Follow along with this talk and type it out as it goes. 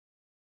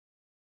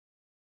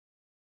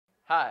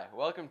Hi,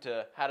 welcome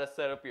to How to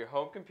Set Up Your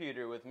Home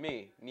Computer with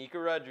me, Nico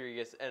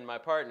Rodriguez, and my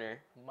partner,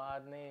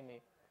 Mod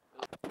Name.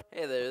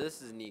 Hey there, this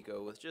is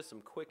Nico with just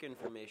some quick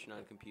information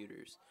on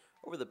computers.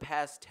 Over the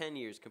past 10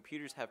 years,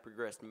 computers have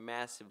progressed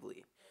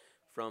massively,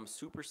 from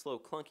super slow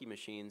clunky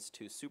machines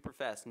to super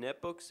fast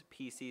netbooks,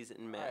 PCs,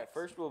 and Macs. Alright,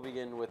 first we'll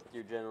begin with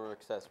your general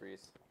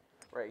accessories.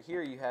 Right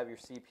here you have your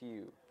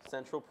CPU,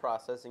 Central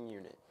Processing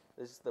Unit.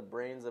 This is the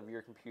brains of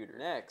your computer.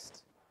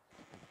 Next,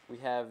 we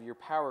have your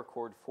power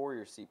cord for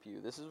your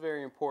CPU. This is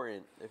very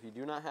important. If you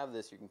do not have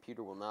this, your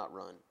computer will not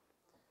run.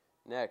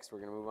 Next, we're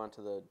going to move on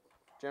to the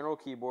general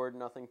keyboard,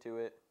 nothing to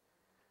it.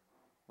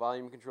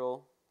 Volume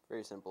control,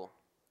 very simple.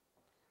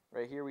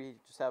 Right here we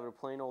just have a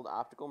plain old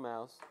optical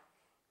mouse,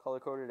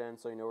 color-coded in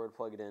so you know where to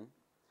plug it in.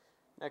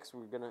 Next,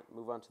 we're going to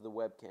move on to the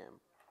webcam.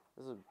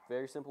 This is a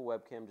very simple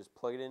webcam, just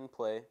plug it in and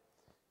play.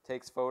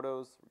 Takes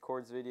photos,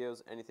 records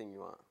videos, anything you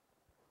want.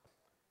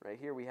 Right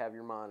here we have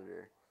your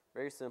monitor.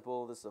 Very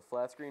simple. This is a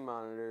flat screen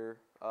monitor,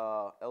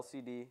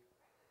 LCD,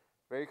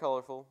 very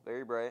colorful,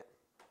 very bright.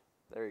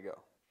 There you go.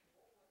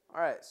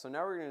 Alright, so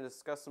now we're going to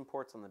discuss some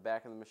ports on the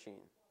back of the machine.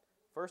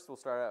 First, we'll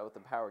start out with the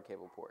power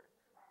cable port.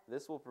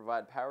 This will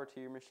provide power to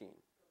your machine.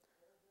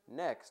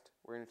 Next,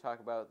 we're going to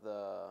talk about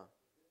the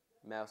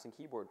mouse and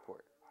keyboard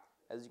port.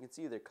 As you can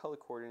see, they're color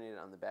coordinated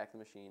on the back of the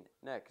machine.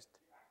 Next,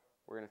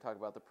 we're going to talk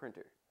about the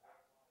printer.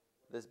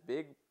 This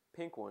big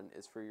pink one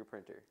is for your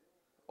printer.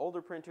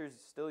 Older printers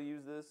still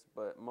use this,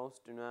 but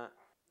most do not.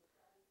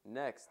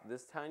 Next,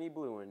 this tiny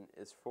blue one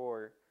is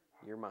for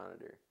your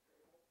monitor.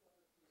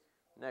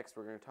 Next,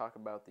 we're going to talk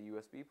about the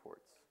USB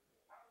ports.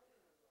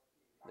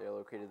 They're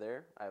located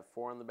there. I have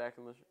 4 on the back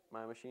of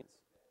my machines.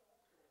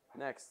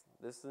 Next,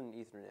 this is an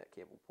Ethernet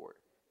cable port.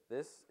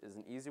 This is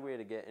an easy way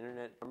to get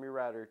internet from your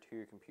router to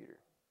your computer.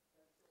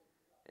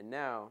 And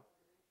now,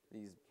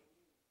 the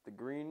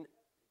green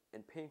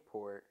and pink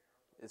port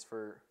is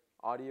for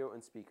audio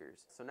and speakers.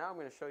 So now I'm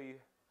going to show you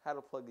how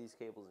to plug these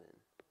cables in.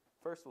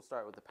 First, we'll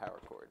start with the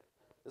power cord.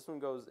 This one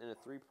goes in a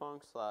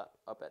 3-prong slot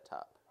up at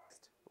top.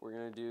 Next, we're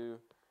going to do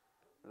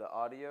the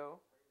audio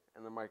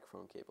and the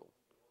microphone cable.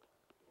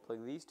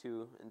 Plug these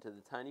two into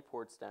the tiny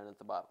ports down at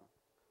the bottom.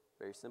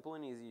 Very simple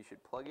and easy. You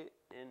should plug it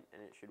in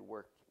and it should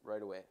work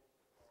right away.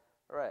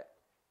 Alright,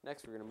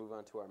 next we're going to move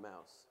on to our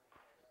mouse.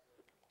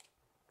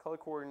 Color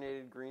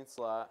coordinated green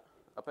slot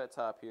up at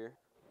top here.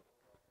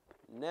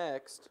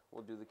 Next,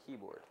 we'll do the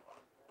keyboard.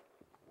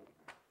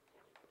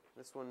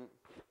 This one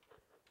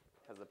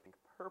has a pink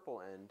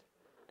purple end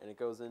and it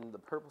goes in the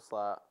purple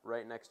slot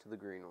right next to the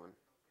green one.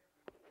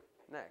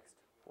 Next,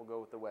 we'll go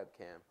with the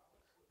webcam.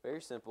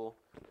 Very simple.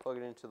 Plug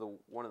it into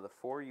one of the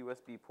 4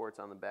 USB ports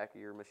on the back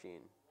of your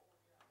machine.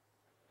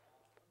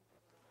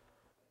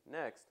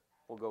 Next,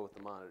 we'll go with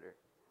the monitor.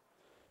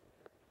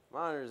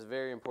 Monitor is a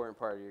very important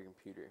part of your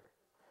computer.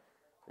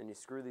 Then you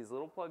screw these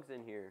little plugs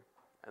in here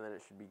and then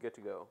it should be good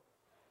to go.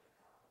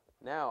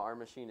 Now our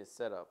machine is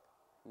set up.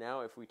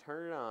 Now if we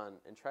turn it on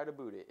and try to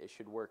boot it, it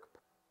should work.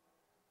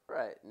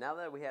 Alright, now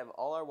that we have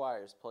all our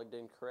wires plugged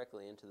in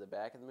correctly into the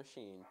back of the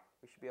machine,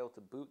 we should be able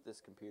to boot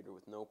this computer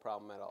with no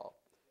problem at all.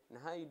 And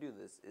how you do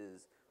this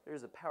is,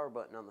 there's a power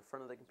button on the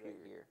front of the computer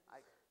here.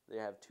 They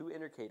have 2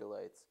 indicator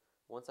lights.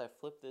 Once I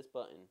flip this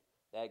button,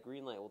 that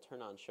green light will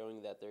turn on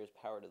showing that there is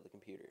power to the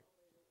computer.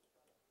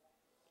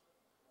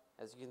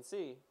 As you can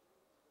see,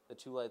 the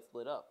 2 lights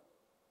lit up.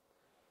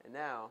 And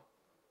now,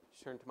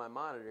 just turn to my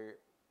monitor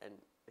and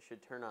it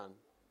should turn on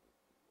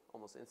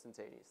almost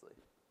instantaneously.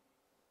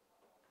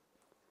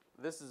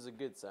 This is a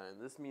good sign.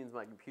 This means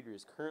my computer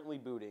is currently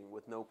booting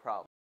with no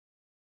problem.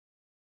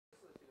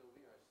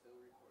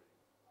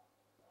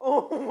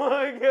 Oh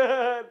my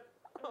god!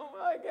 Oh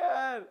my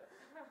god!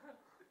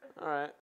 Alright.